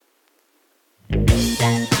All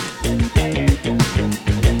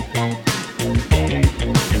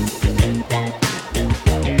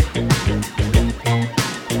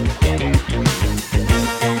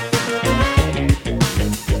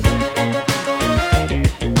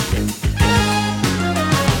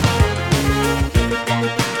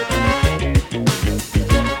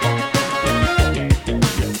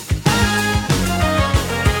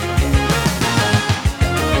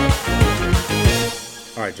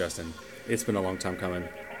right, Justin, it's been a long time coming,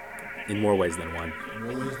 in more ways than one.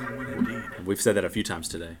 More ways than one, indeed. We've said that a few times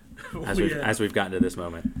today, We have. as we've gotten to this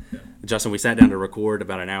moment. Yeah. Justin, we sat down to record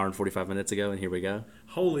about an hour and 45 minutes ago, and here we go.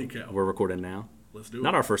 Holy cow. We're recording now. Let's do it.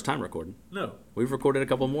 Not our first time recording. No. We've recorded a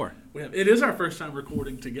couple more. We have. It is our first time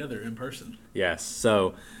recording together in person. Yes.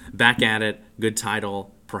 So, back at it. Good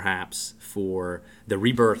title, perhaps, for the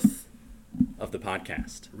rebirth of the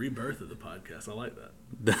podcast. Rebirth of the podcast. I like that.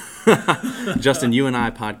 Justin, you and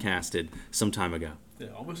I podcasted some time ago. Yeah,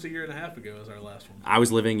 almost a year and a half ago was our last one. I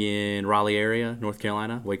was living in Raleigh area, North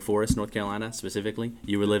Carolina, Wake Forest, North Carolina, specifically.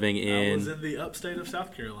 You were living I was in... in the upstate of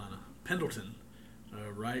South Carolina, Pendleton,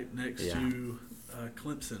 right next to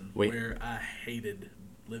Clemson, where I hated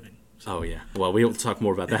living. So. Oh, yeah. Well, we'll talk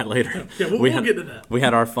more about that later. Yeah, we'll get to that. We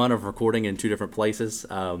had our fun of recording in two different places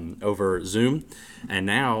over Zoom, and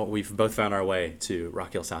now we've both found our way to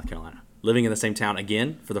Rock Hill, South Carolina. Living in the same town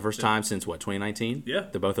again for the first time since, 2019? Yeah.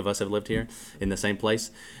 The both of us have lived here in the same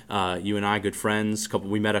place. You and I, good friends.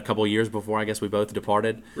 We met a couple years before, I guess we both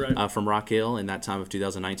departed from Rock Hill in that time of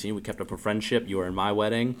 2019. We kept up a friendship. You were in my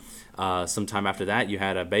wedding. Sometime after that, you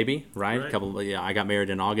had a baby, right? I got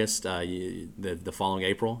married in August. The following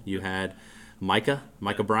April, you had Micah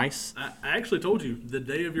Bryce. I actually told you the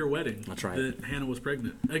day of your wedding that Hannah was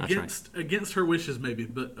pregnant. Against her wishes, maybe,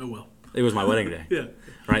 but oh well. It was my wedding day. Yeah.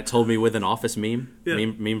 Right? Told me with an Office meme. Yeah.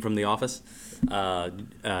 Meme from The Office.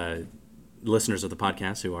 Listeners of the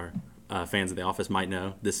podcast who are fans of The Office might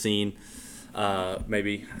know this scene.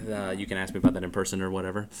 Maybe you can ask me about that in person or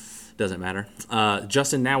whatever. Doesn't matter.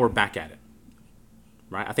 Justin, now we're back at it.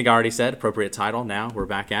 Right? I think I already said appropriate title. Now we're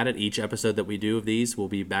back at it. Each episode that we do of these will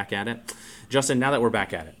be back at it. Justin, now that we're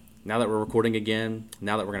back at it, now that we're recording again,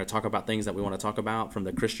 now that we're going to talk about things that we want to talk about from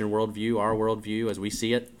the Christian worldview, our worldview as we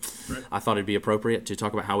see it, I thought it'd be appropriate to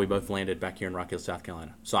talk about how we both landed back here in Rock Hill, South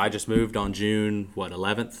Carolina. So I just moved on June,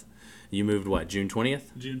 11th? You moved, June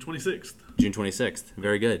 20th? June 26th. June 26th.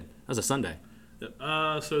 Very good. That was a Sunday.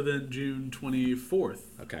 So then June 24th.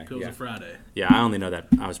 Okay. It was a Friday. Yeah, I only know that.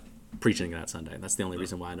 I was preaching that Sunday. That's the only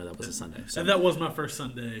reason why I know that was a Sunday. So. And that was my first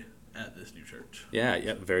Sunday at this new church.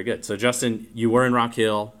 Yeah, very good. So, Justin, you were in Rock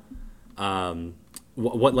Hill.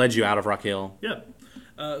 What led you out of Rock Hill? Yeah.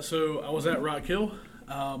 So I was at Rock Hill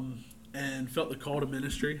and felt the call to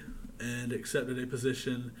ministry and accepted a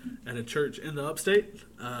position at a church in the upstate,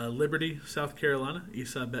 Liberty, South Carolina.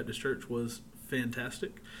 Eastside Baptist Church was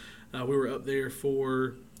fantastic. We were up there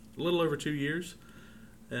for a little over 2 years.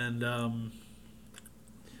 And,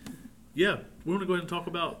 we want to go ahead and talk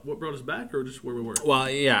about what brought us back or just where we were? Well,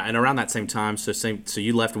 yeah, and around that same time, so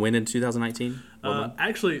you left when in 2019?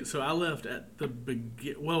 Actually, so I left at the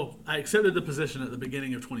I accepted the position at the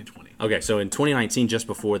beginning of 2020. Okay, so in 2019, just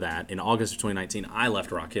before that, in August of 2019, I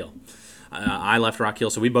left Rock Hill. I left Rock Hill,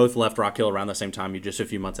 so we both left Rock Hill around the same time, just a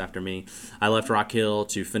few months after me. I left Rock Hill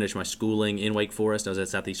to finish my schooling in Wake Forest. I was at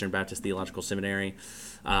Southeastern Baptist Theological Seminary,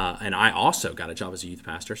 and I also got a job as a youth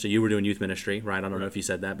pastor. So you were doing youth ministry, right? I don't know if you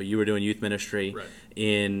said that, but you were doing youth ministry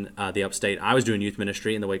in the upstate. I was doing youth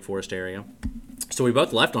ministry in the Wake Forest area. So we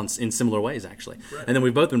both left in similar ways, actually. Right. And then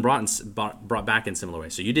we've both been brought back in similar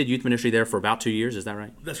ways. So you did youth ministry there for about 2 years, is that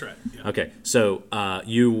right? That's right. Yeah. Okay. So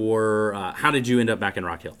you were, how did you end up back in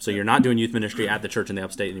Rock Hill? So you're not doing youth ministry at the church in the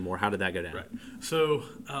upstate anymore. How did that go down? Right. So,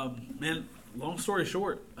 long story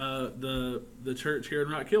short, the church here in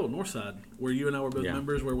Rock Hill, Northside, where you and I were both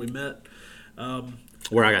members, where we met.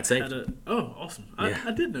 Where I got saved. Awesome.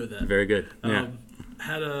 I did know that. Very good. Yeah.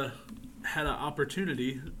 Had an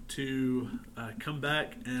opportunity to come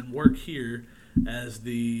back and work here as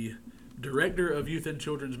the director of youth and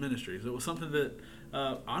children's ministries. It was something that,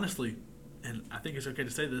 honestly, and I think it's okay to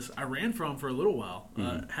say this, I ran from for a little while.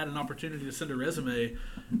 Had an opportunity to send a resume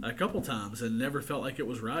a couple times and never felt like it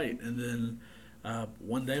was right. And then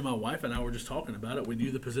one day my wife and I were just talking about it. We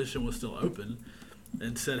knew the position was still open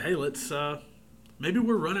and said, hey, let's maybe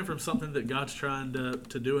we're running from something that God's trying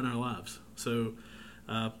to do in our lives. So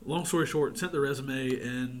long story short, sent the resume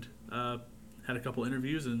and had had a couple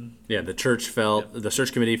interviews, and Yeah, the church felt, the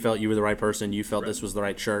search committee felt you were the right person. You felt Right. this was the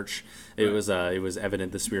right church. It Right. was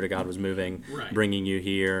evident the Spirit of God was moving, Right. bringing you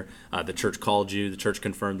here. The church called you. The church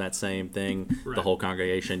confirmed that same thing. The Right. whole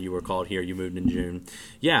congregation, you were called here. You moved in June.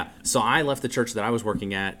 Yeah, so I left the church that I was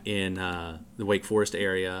working at in the Wake Forest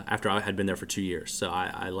area after I had been there for 2 years. So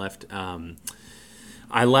I left.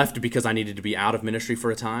 I left because I needed to be out of ministry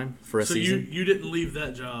for a time, for a so season. you didn't leave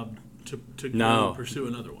that job to go No. pursue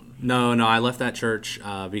another one. No, I left that church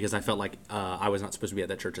because I felt like I was not supposed to be at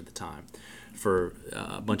that church at the time for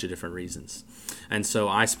a bunch of different reasons. And so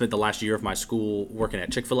I spent the last year of my school working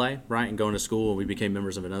at Chick-fil-A, right, and going to school. We became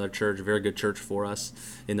members of another church, a very good church for us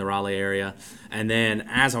in the Raleigh area. And then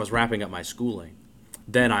as I was wrapping up my schooling,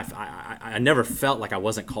 then I never felt like I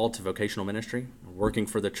wasn't called to vocational ministry, working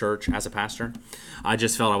for the church as a pastor. I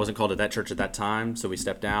just felt I wasn't called to that church at that time, so we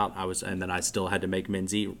stepped out. And then I still had to make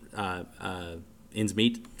ends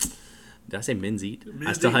meet. Did I say men's eat?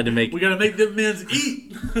 I still had to make. We gotta make them men's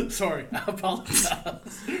eat. Sorry, I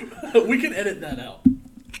apologize. We can edit that out.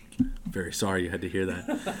 Very sorry you had to hear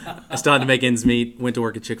that. I still had to make ends meet, went to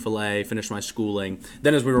work at Chick-fil-A, finished my schooling.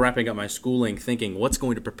 Then as we were wrapping up my schooling, thinking, what's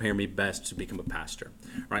going to prepare me best to become a pastor?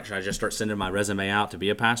 Right? Should I just start sending my resume out to be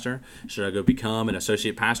a pastor? Should I go become an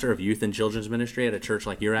associate pastor of youth and children's ministry at a church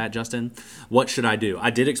like you're at, Justin? What should I do? I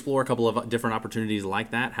did explore a couple of different opportunities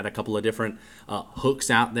like that, had a couple of different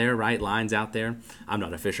hooks out there, right? Lines out there. I'm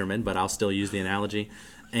not a fisherman, but I'll still use the analogy.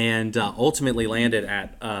 And ultimately landed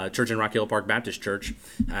at church in Rock Hill Park Baptist Church.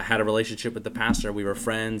 I had a relationship with the pastor. We were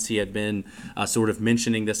friends. He had been sort of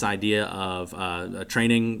mentioning this idea of a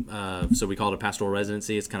training, so we call it a pastoral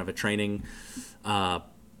residency. It's kind of a training,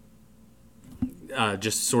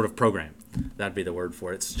 just sort of program. That'd be the word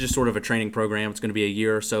for it. It's just sort of a training program. It's going to be a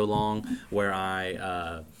year or so long where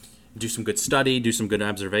I do some good study, do some good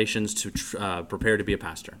observations to prepare to be a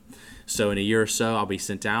pastor. So in a year or so, I'll be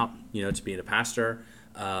sent out, to be a pastor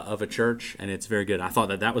of a church, and it's very good. I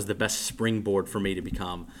thought that was the best springboard for me to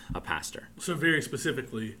become a pastor. So very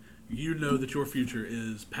specifically, you know that your future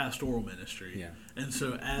is pastoral ministry. Yeah. And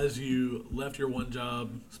so as you left your one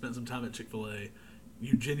job, spent some time at Chick-fil-A,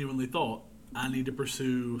 you genuinely thought, I need to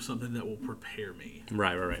pursue something that will prepare me.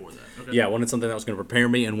 Right. For that. Okay. Yeah, wanted something that was going to prepare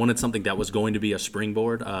me, and wanted something that was going to be a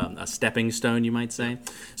springboard, a stepping stone, you might say.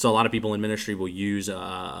 So a lot of people in ministry will use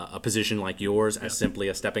a position like yours as simply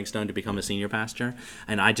a stepping stone to become a senior pastor.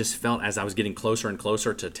 And I just felt as I was getting closer and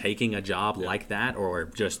closer to taking a job like that, or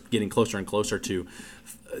just getting closer and closer to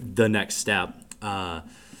the next step,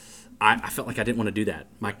 I felt like I didn't want to do that.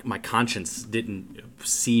 My conscience didn't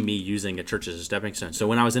see me using a church as a stepping stone. So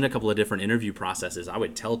when I was in a couple of different interview processes, I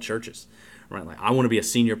would tell churches, right, like, I want to be a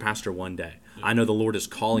senior pastor one day. I know the Lord is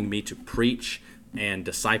calling me to preach and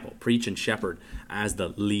disciple, preach and shepherd as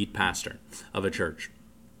the lead pastor of a church.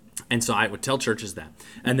 And so I would tell churches that.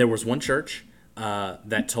 And there was one church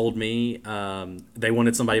that told me they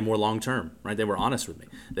wanted somebody more long-term, right? They were honest with me.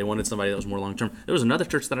 They wanted somebody that was more long-term. There was another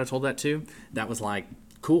church that I told that to that was like,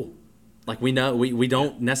 cool. Like, we know we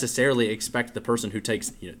don't necessarily expect the person who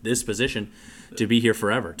takes this position to be here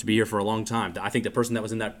forever, to be here for a long time. I think the person that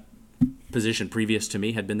was in that position previous to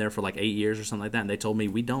me had been there for like 8 years or something like that, and they told me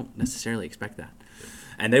we don't necessarily expect that.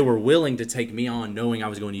 And they were willing to take me on knowing I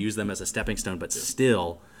was going to use them as a stepping stone, but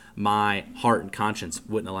still my heart and conscience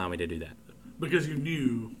wouldn't allow me to do that. Because you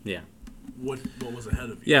knew Yeah. what was ahead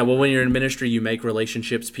of you. Yeah, well, when you're in ministry, you make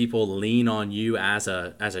relationships. People lean on you as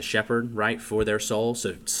a shepherd, right, for their soul.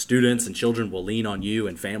 So students and children will lean on you,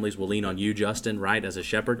 and families will lean on you, Justin, right, as a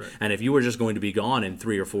shepherd. Right. And if you were just going to be gone in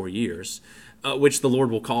 3 or 4 years, which the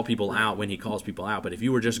Lord will call people out when He calls people out, but if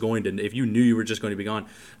you knew you were just going to be gone,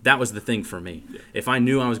 that was the thing for me. Yeah. If I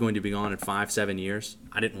knew I was going to be gone in 5-7 years,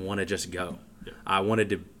 I didn't want to just go. Yeah. I wanted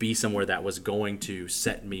to be somewhere that was going to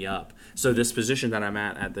set me up. So this position that I'm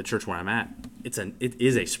at the church where I'm at, it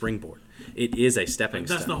is a springboard. It is a stepping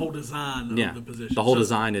stone. That's the whole design of the position. The whole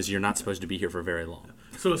design is you're not supposed to be here for very long.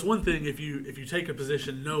 So it's one thing if you take a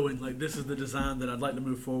position knowing like this is the design that I'd like to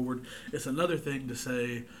move forward. It's another thing to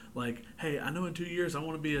say like, hey, I know in 2 years I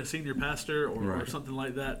want to be a senior pastor or something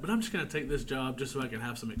like that, but I'm just going to take this job just so I can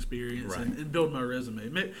have some experience and build my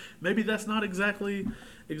resume. Maybe that's not exactly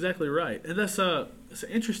right. And that's it's an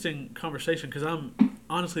interesting conversation because I'm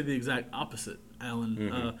honestly the exact opposite, Alan.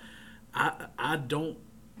 Mm-hmm. I don't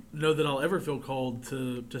know that I'll ever feel called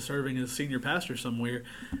to serving as senior pastor somewhere,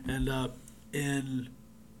 and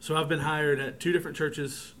so I've been hired at 2 different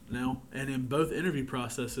churches now, and in both interview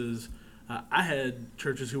processes, I had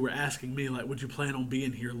churches who were asking me like, "Would you plan on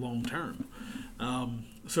being here long term?"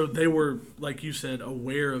 So they were, like you said,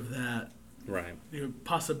 aware of that. Right.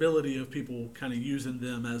 Possibility of people kind of using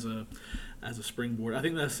them as a springboard. I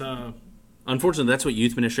think that's Unfortunately, that's what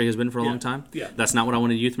youth ministry has been for a Yeah. long time. Yeah. That's not what I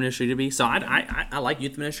wanted youth ministry to be. So I like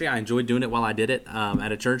youth ministry. I enjoyed doing it while I did it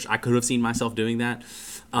at a church. I could have seen myself doing that.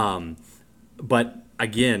 But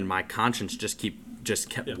again, my conscience just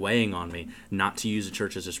kept weighing on me not to use a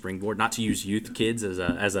church as a springboard, not to use youth kids as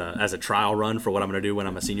a trial run for what I'm going to do when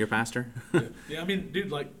I'm a senior pastor. Yeah, I mean,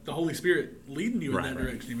 dude, like the Holy Spirit leading you in that Right.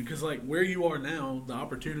 direction, because like where you are now, the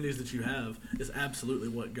opportunities that you have is absolutely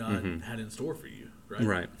what God had in store for you, right?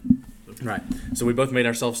 Right. Right. So we both made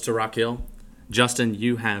ourselves to Rock Hill. Justin,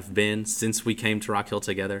 you have been since we came to Rock Hill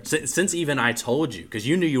together. Since even I told you, because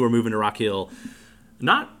you knew you were moving to Rock Hill,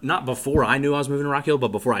 not before I knew I was moving to Rock Hill, but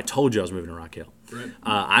before I told you I was moving to Rock Hill. Right.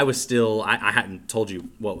 I was still, I hadn't told you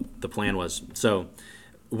what the plan was. So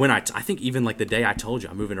when I think even like the day I told you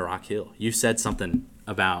I'm moving to Rock Hill, you said something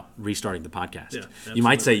about restarting the podcast. Yeah, you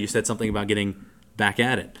might absolutely. say you said something about getting back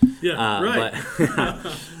at it. Yeah, right.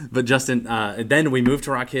 But Justin, then we moved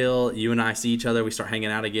to Rock Hill. You and I see each other. We start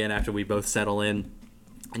hanging out again after we both settle in.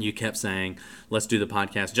 And you kept saying, let's do the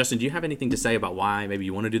podcast. Justin, do you have anything to say about why maybe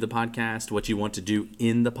you want to do the podcast, what you want to do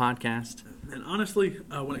in the podcast? And honestly,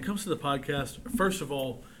 when it comes to the podcast, first of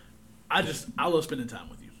all, I love spending time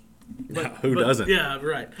with you. Who doesn't? Yeah,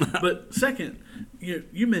 right. But second,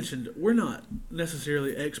 you mentioned we're not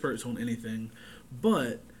necessarily experts on anything,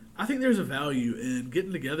 but I think there's a value in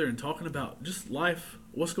getting together and talking about just life,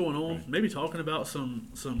 what's going on, maybe talking about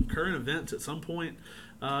some current events at some point,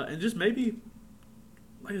 and just maybe,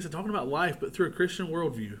 like I said, talking about life, but through a Christian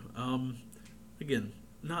worldview. Again,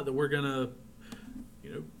 not that we're gonna,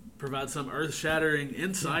 provide some earth-shattering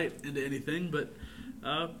insight into anything, but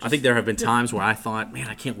I think there have been times where I thought, man,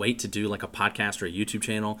 I can't wait to do like a podcast or a YouTube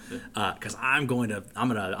channel because I'm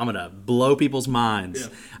gonna blow people's minds, Yeah.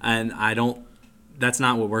 and that's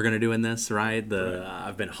not what we're gonna do in this, right?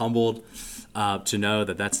 I've been humbled to know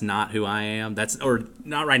that that's not who I am. Or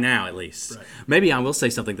not right now, at least. Right. Maybe I will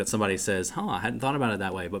say something that somebody says, I hadn't thought about it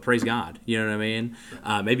that way, but praise God. You know what I mean?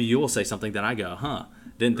 Maybe you will say something that I go,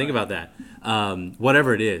 didn't think about that.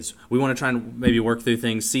 Whatever it is, we want to try and maybe work through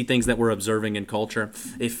things, see things that we're observing in culture.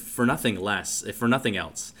 If for nothing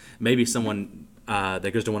else, maybe someone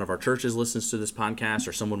that goes to one of our churches listens to this podcast,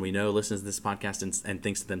 or someone we know listens to this podcast and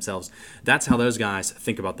thinks to themselves, that's how those guys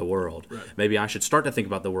think about the world. Right. Maybe I should start to think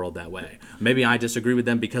about the world that way. Maybe I disagree with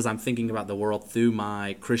them because I'm thinking about the world through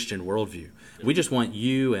my Christian worldview. We just want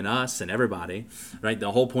you and us and everybody, right?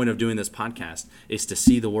 The whole point of doing this podcast is to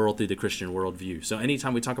see the world through the Christian worldview. So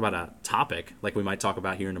anytime we talk about a topic, like we might talk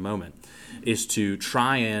about here in a moment, is to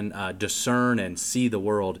try and discern and see the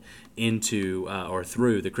world into or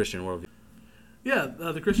through the Christian worldview. Yeah,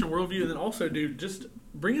 the Christian worldview, and then also, dude, just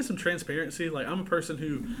bringing some transparency. Like, I'm a person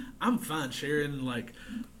who I'm fine sharing, like,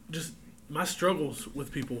 just my struggles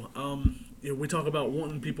with people. We talk about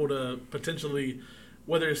wanting people to potentially,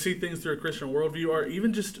 whether see things through a Christian worldview or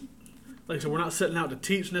even just, like I said, we're not setting out to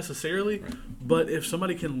teach necessarily, Right. but if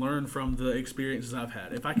somebody can learn from the experiences I've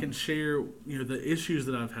had, if I can share, the issues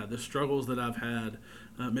that I've had, the struggles that I've had,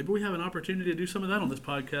 maybe we have an opportunity to do some of that on this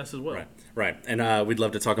podcast as well. Right. And we'd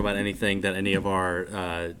love to talk about anything that any of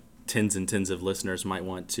our tens and tens of listeners might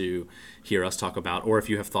want to hear us talk about. Or if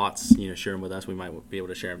you have thoughts, share them with us. We might be able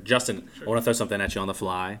to share them. Justin, Sure. I want to throw something at you on the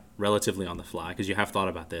fly, relatively on the fly, because you have thought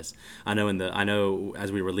about this. I know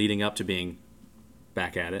as we were leading up to being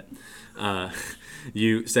back at it,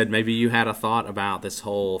 you said maybe you had a thought about this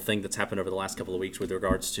whole thing that's happened over the last couple of weeks with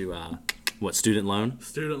regards to student loan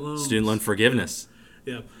Student loans. forgiveness.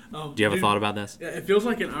 Yeah. Do you have a thought about this? Yeah, it feels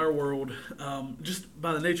like in our world, just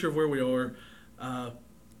by the nature of where we are,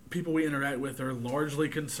 people we interact with are largely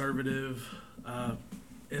conservative.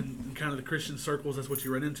 In kind of the Christian circles, that's what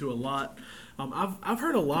you run into a lot. I've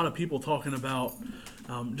heard a lot of people talking about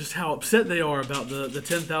just how upset they are about the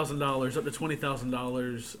 $10,000 up to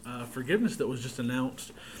 $20,000 forgiveness that was just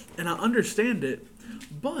announced, and I understand it,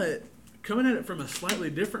 but coming at it from a slightly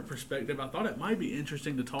different perspective, I thought it might be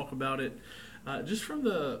interesting to talk about it just from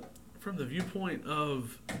the viewpoint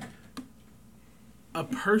of a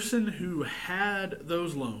person who had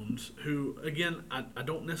those loans, who, again, I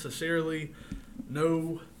don't necessarily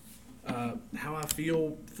know how I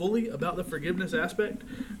feel fully about the forgiveness aspect,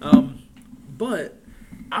 but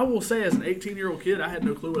I will say as an 18-year-old kid, I had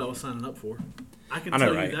no clue what I was signing up for. I can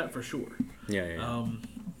tell right? you that for sure. Yeah.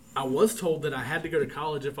 I was told that I had to go to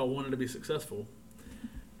college if I wanted to be successful,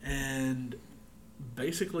 and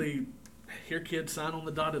basically, here, kids, sign on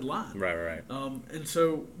the dotted line. Right. And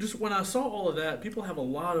so, just when I saw all of that, people have a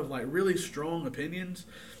lot of really strong opinions,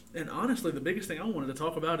 and honestly, the biggest thing I wanted to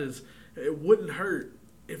talk about is it wouldn't hurt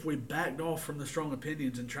if we backed off from the strong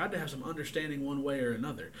opinions and tried to have some understanding one way or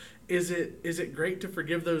another. Is it great to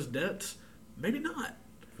forgive those debts? Maybe not.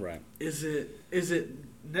 Right. Is it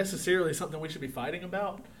necessarily something we should be fighting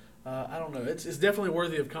about? I don't know. It's definitely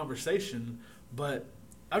worthy of conversation, but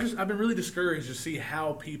I've been really discouraged to see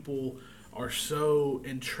how people are so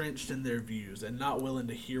entrenched in their views and not willing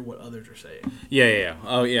to hear what others are saying. Yeah.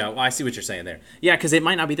 Oh, yeah. Well, I see what you're saying there. Yeah, because it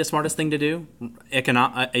might not be the smartest thing to do,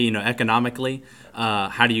 economically.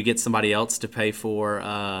 How do you get somebody else to pay for,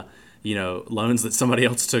 loans that somebody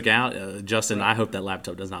else took out? Justin, right. I hope that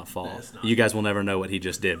laptop does not fall. You guys will never know what he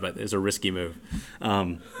just did, but it's a risky move.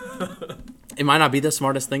 It might not be the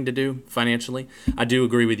smartest thing to do financially. I do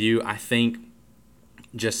agree with you. I think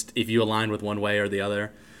just if you align with one way or the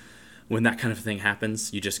other, when that kind of thing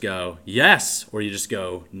happens, you just go, yes, or you just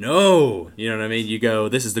go, no. You know what I mean? You go,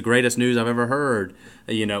 this is the greatest news I've ever heard,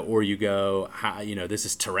 or you go, this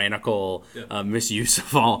is tyrannical misuse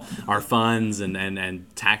of all our funds and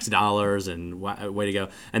tax dollars and way to go.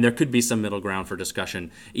 And there could be some middle ground for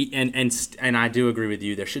discussion. And I do agree with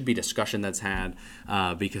you. There should be discussion that's had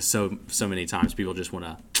because so many times people just want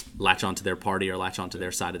to latch onto their party or latch onto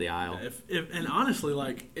their side of the aisle. And honestly,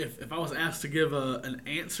 if I was asked to give an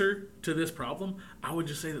answer to this problem, I would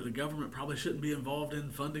just say that the government probably shouldn't be involved in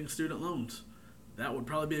funding student loans. That would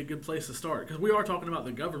probably be a good place to start, because we are talking about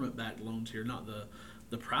the government-backed loans here, not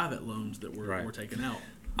the private loans that we're taking out.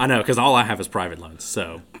 I know, because all I have is private loans.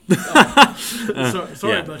 So,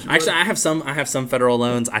 sorry about you. Actually, I have some federal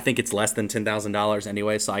loans. I think it's less than $10,000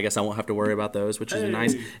 anyway, so I guess I won't have to worry about those, which is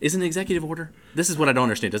nice. Is an executive order? This is what I don't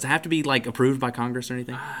understand. Does it have to be approved by Congress or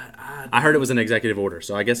anything? I heard it was an executive order,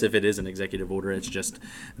 so I guess if it is an executive order, it's just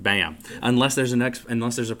bam. Unless there's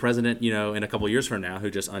a president, in a couple years from now who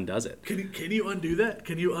just undoes it. Can you undo that?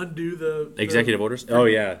 Can you undo the executive orders? Oh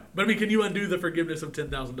yeah. But I mean, can you undo the forgiveness of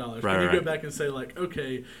 $10,000? Can you go back and say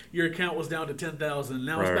okay, your account was down to $10,000,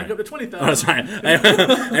 now it's back up to $20,000. Oh, that's right.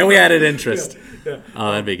 And we added interest. Yeah.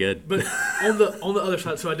 Oh, that'd be good. But on the other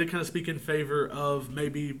side, so I did kind of speak in favor of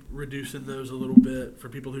maybe reducing those a little bit for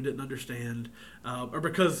people who didn't understand, or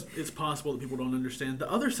because it's possible that people don't understand. The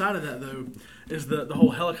other side of that, though, is the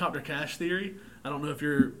whole helicopter cash theory. I don't know if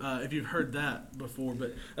you've heard that before,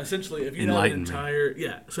 but essentially, if you have an entire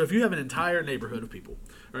if you have an entire neighborhood of people,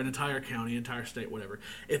 or an entire county, entire state, whatever,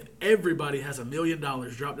 if everybody has $1 million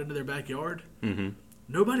dropped into their backyard,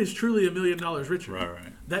 nobody's truly $1 million richer.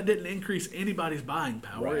 Right. That didn't increase anybody's buying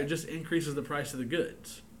power. Right. It just increases the price of the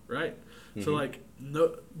goods, right? So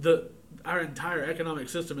our entire economic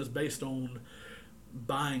system is based on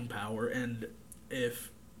buying power, and if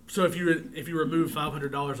you remove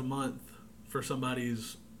 $500 a month for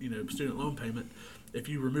somebody's student loan payment, if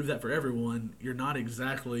you remove that for everyone, you're not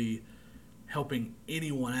exactly helping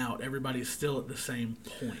anyone out. Everybody's still at the same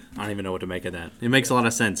point. I don't even know what to make of that. It makes a lot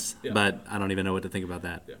of sense, but I don't even know what to think about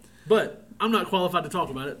that. Yeah. But I'm not qualified to talk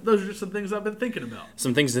about it. Those are just some things I've been thinking about.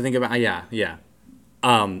 Some things to think about. Yeah.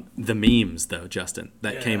 The memes, though, Justin,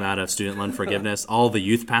 that came out of student loan forgiveness, all the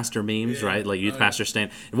youth pastor memes, right? Like youth pastors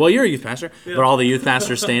standing. Well, you're a youth pastor, but all the youth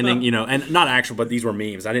pastors standing, and not actual, but these were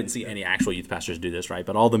memes. I didn't see any actual youth pastors do this, right?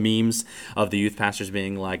 But all the memes of the youth pastors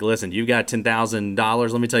being like, listen, you've got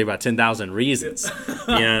 $10,000. Let me tell you about 10,000 reasons.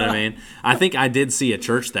 You know what I mean? I think I did see a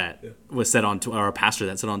church that was set on, or a pastor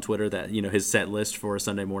that said on Twitter that, his set list for a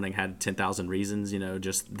Sunday morning had 10,000 reasons,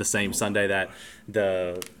 just the same Sunday that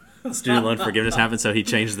the student loan forgiveness happened, so he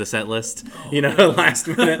changed the set list, last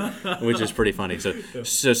minute, which is pretty funny. So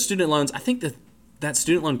student loans, I think that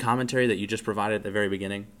student loan commentary that you just provided at the very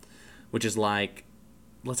beginning, which is like,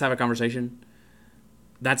 let's have a conversation.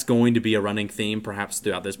 That's going to be a running theme perhaps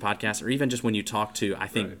throughout this podcast, or even just when you talk to, I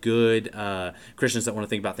think, good Christians that want to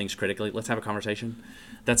think about things critically. Let's have a conversation.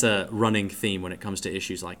 That's a running theme when it comes to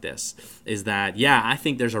issues like this, is that, I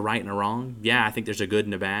think there's a right and a wrong. Yeah, I think there's a good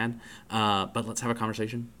and a bad. But let's have a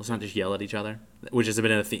conversation. Let's not just yell at each other, which has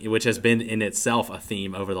been in itself a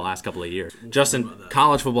theme over the last couple of years. Justin,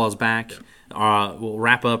 college football is back. We'll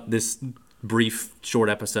wrap up this brief, short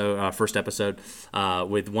episode, first episode,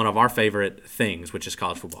 with one of our favorite things, which is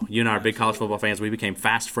college football. You and I are big college football fans. We became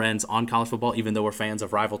fast friends on college football, even though we're fans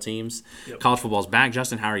of rival teams. Yep. College football's back.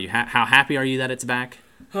 Justin, how are you? How happy are you that it's back?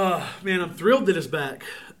 Man, I'm thrilled that it's back,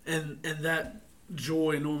 and that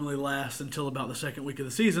joy normally lasts until about the second week of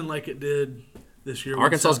the season, like it did this year.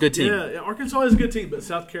 Arkansas is a good team. Yeah, Arkansas is a good team, but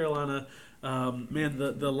South Carolina,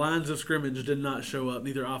 the lines of scrimmage did not show up,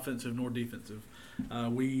 neither offensive nor defensive.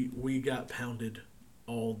 We got pounded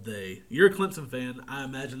all day. You're a Clemson fan. I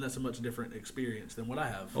imagine that's a much different experience than what I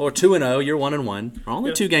have. Or 2-0. You're 1-1. We're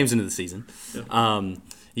only 2 games into the season.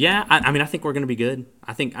 Yeah, I mean, I think we're going to be good.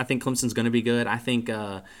 I think Clemson's going to be good. I think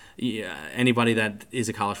yeah, anybody that is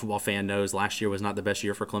a college football fan knows last year was not the best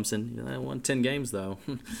year for Clemson. They won 10 games though,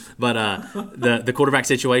 but the quarterback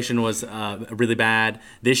situation was really bad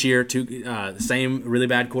this year. Same really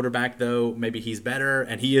bad quarterback though. Maybe he's better,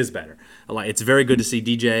 and he is better. Like, it's very good to see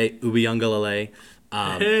DJ Uiagalelei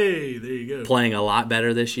Hey, there you go. playing a lot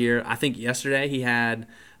better this year. I think yesterday he had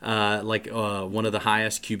one of the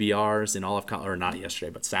highest QBRs in all of or not yesterday,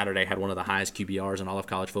 but Saturday had one of the highest QBRs in all of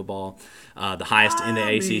college football, the highest in the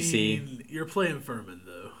ACC. Mean, you're playing Furman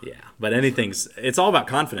though. Yeah, but it's all about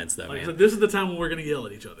confidence though, Like I man. said, this is the time when we're going to yell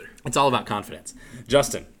at each other. It's all about confidence.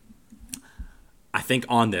 Justin, I think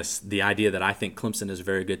on this, the idea that I think Clemson is a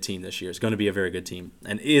very good team this year, is going to be a very good team,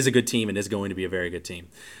 and is a good team, and is going to be a very good team.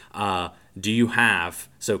 Do you have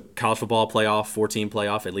college football playoff, 4-team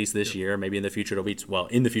playoff at least this year? Maybe in the future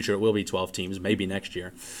in the future it will be 12 teams, maybe next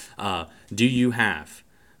year. Do you have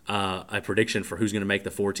a prediction for who's going to make the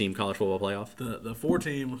 4-team college football playoff? The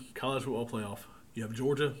 4-team college football playoff. You have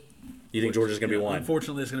Georgia. You think Georgia's going to be one?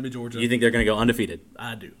 Unfortunately, it's going to be Georgia. You think they're going to go undefeated?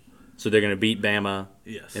 I do. So they're going to beat Bama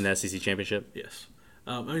Yes. in the SEC championship? Yes.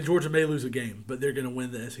 I mean, Georgia may lose a game, but they're going to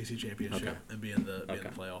win the SEC championship Okay. and be in the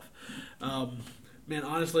playoff. Man,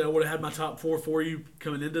 honestly, I would have had my top 4 for you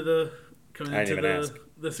coming into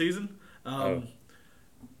the season. I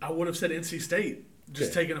would have said NC State,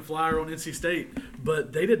 just taking a flyer on NC State,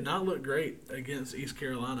 but they did not look great against East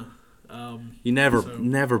Carolina. You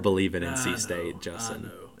never believe in NC State, Justin. I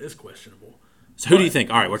know. It's questionable. So who do you think?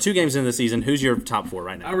 All right, we're 2 games into the season. Who's your top 4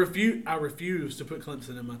 right now? I refuse to put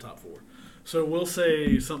Clemson in my top 4. So we'll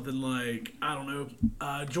say something like, I don't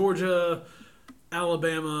know, Georgia,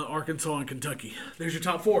 Alabama, Arkansas, and Kentucky. There's your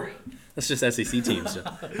top 4. That's just SEC teams.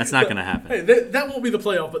 That's not going to happen. Hey, that won't be the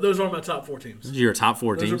playoff, but those are my top 4 teams. Those are your top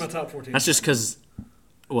 4 teams? Those are my top 4 teams. That's just because,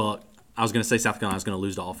 well, I was going to say South Carolina's going to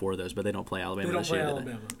lose to all 4 of those, but they don't play Alabama They don't this play year,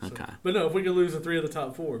 Alabama. do they? Okay. But no, if we can lose the 3 of the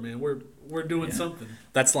top 4, man, we're doing something.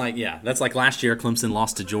 That's like last year Clemson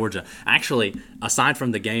lost to Georgia. Actually, aside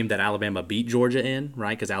from the game that Alabama beat Georgia in,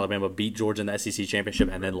 right? Because Alabama beat Georgia in the SEC championship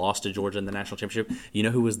and then lost to Georgia in the national championship. You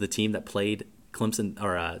know who was the team that played Clemson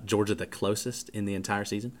or Georgia the closest in the entire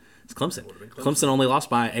season? It's Clemson. Clemson only lost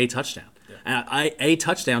by a touchdown. Yeah. And a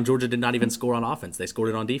touchdown. Georgia did not even score on offense. They scored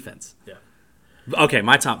it on defense. Yeah. Okay,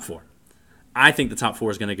 my top 4. I think the top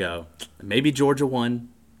 4 is going to go maybe Georgia 1,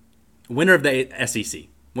 winner of the SEC.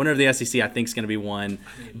 Winner of the SEC, I think, is going to be 1,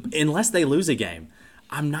 unless they lose a game.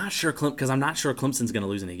 I'm not sure Clemson's going to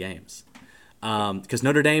lose any games. Because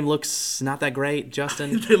Notre Dame looks not that great,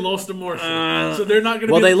 Justin. They lost to Marshall, so they're not going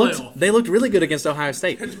to Well, be they in the looked playoff. they looked really good against Ohio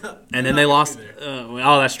State, and then they lost.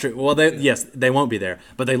 Oh, that's true. Well, yes, they won't be there,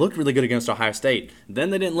 but they looked really good against Ohio State.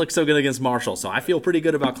 Then they didn't look so good against Marshall, so I feel pretty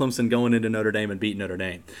good about Clemson going into Notre Dame and beating Notre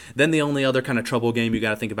Dame. Then the only other kind of trouble game you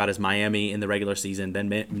got to think about is Miami in the regular season.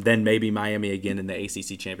 Then maybe Miami again in the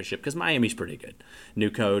ACC championship because Miami's pretty good,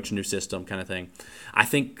 new coach, new system kind of thing. I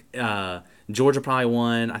think. Georgia probably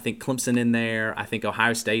won. I think Clemson in there. I think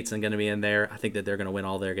Ohio State's going to be in there. I think that they're going to win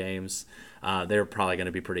all their games. They're probably going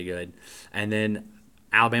to be pretty good. And then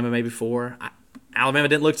Alabama maybe 4. Alabama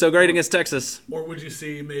didn't look so great against Texas. Or would you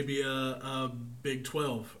see maybe a Big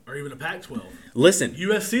 12 or even a Pac-12? Listen,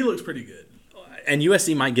 USC looks pretty good. and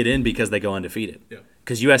USC might get in because they go undefeated. Yeah.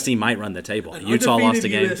 Because USC might run the table. An Utah lost a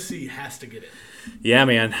undefeated game. USC has to get in. Yeah,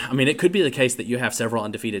 man. I mean, it could be the case that you have several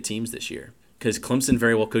undefeated teams this year. Because Clemson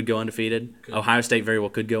very well could go undefeated. Ohio State very well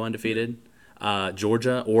could go undefeated.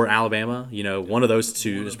 Georgia or Alabama, one of those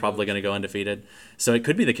two is probably going to go undefeated. So it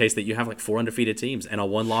could be the case that you have like 4 undefeated teams, and a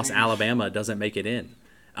one-loss Alabama doesn't make it in,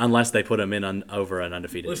 unless they put them in over an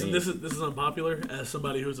undefeated team. Listen, this is unpopular. As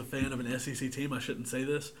somebody who's a fan of an SEC team, I shouldn't say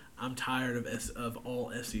this. I'm tired of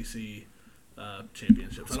all SEC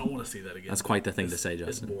championships. I don't want to see that again. That's quite the thing to say, Justin.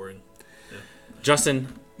 It's boring. Justin,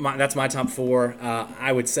 that's my top 4.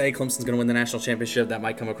 I would say Clemson's going to win the national championship. That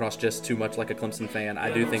might come across just too much like a Clemson fan. I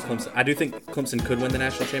do think Clemson could win the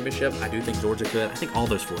national championship. I do think Georgia could. I think all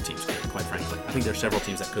those 4 teams could, quite frankly. I think there's several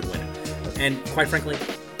teams that could win it. And quite frankly,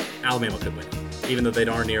 Alabama could win it, even though they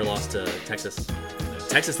darn near lost to Texas.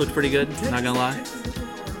 Texas looked pretty good, not going to lie.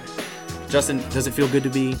 Justin, does it feel good to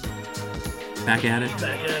be back at it?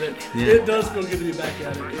 Back at it. Yeah. It does feel good to be back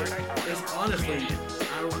at it. It's honestly,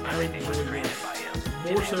 I enjoy this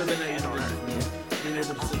more so than I enjoy being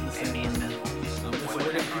able to sit in the same room. So we're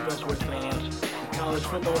going to keep up with the college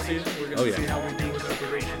football season. We're going to see how we do with our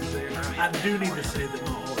predictions there. I do need to say that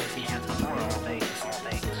not all SEC teams are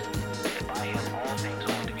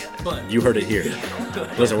but You heard it here.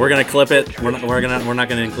 Listen, we're gonna clip it. We're not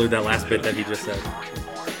gonna include that last bit that he just said.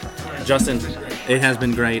 Justin, It has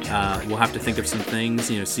been great. We'll have to think of some things,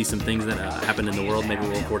 see some things that happen in the world. Maybe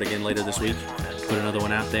we'll record again later this week. Put another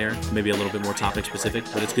one out there, maybe a little bit more topic specific.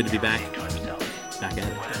 But it's good to be back at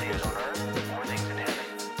it.